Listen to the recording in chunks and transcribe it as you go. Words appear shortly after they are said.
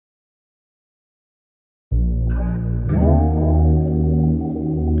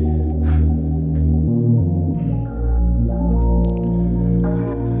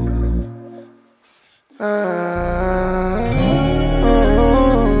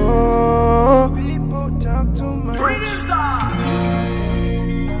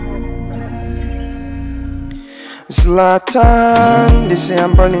Zlatan, they say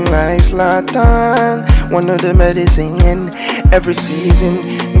I'm burning like Zlatan. One of the medicine every season.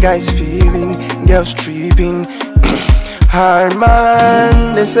 Guys feeling, girls tripping. Hard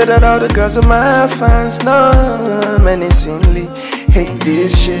man, they say that all the girls are my fans. No, menacingly hate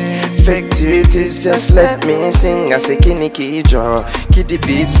this shit. Fake titties, just let me sing. I say Kiniki jaw, kitty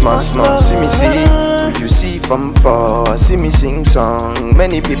beat small small. See me see, you see from far. See me sing song.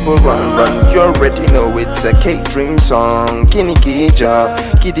 Many people run. You already know it's a KDream song. Kiniki jaw,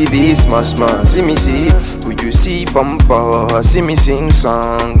 kitty beat small small. See me see, who you see from far. See me sing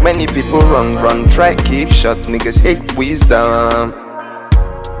song. Many people run. Try keep shut, niggas hate wisdom.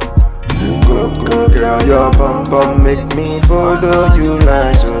 Go girl, your bum bum make me follow you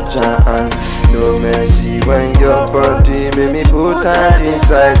like soldier. No mercy when your body make me put hand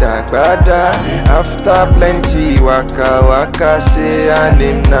inside agbada. After plenty waka say her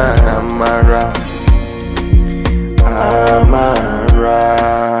name na Amara.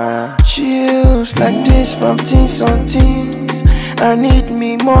 Chills like this from teens on teens. I need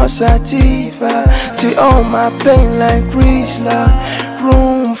me more sativa to all my pain like Rizla.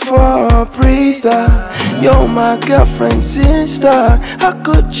 Room for a breather. You're my girlfriend, sister. How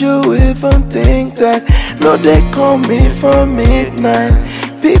could you even think that? No, they call me for midnight.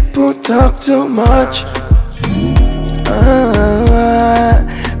 People talk too much.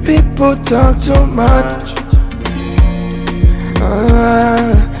 People talk too much.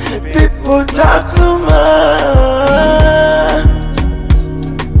 People talk too much.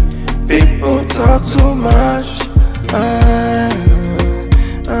 People talk too much.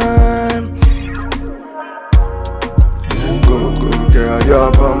 Go girl,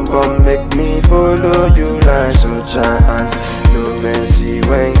 your bum bum make me follow you like soldier. No mercy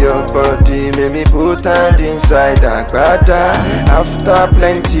when your body make me put hand inside agbada. After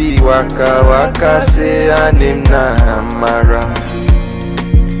plenty waka say her name na Amara.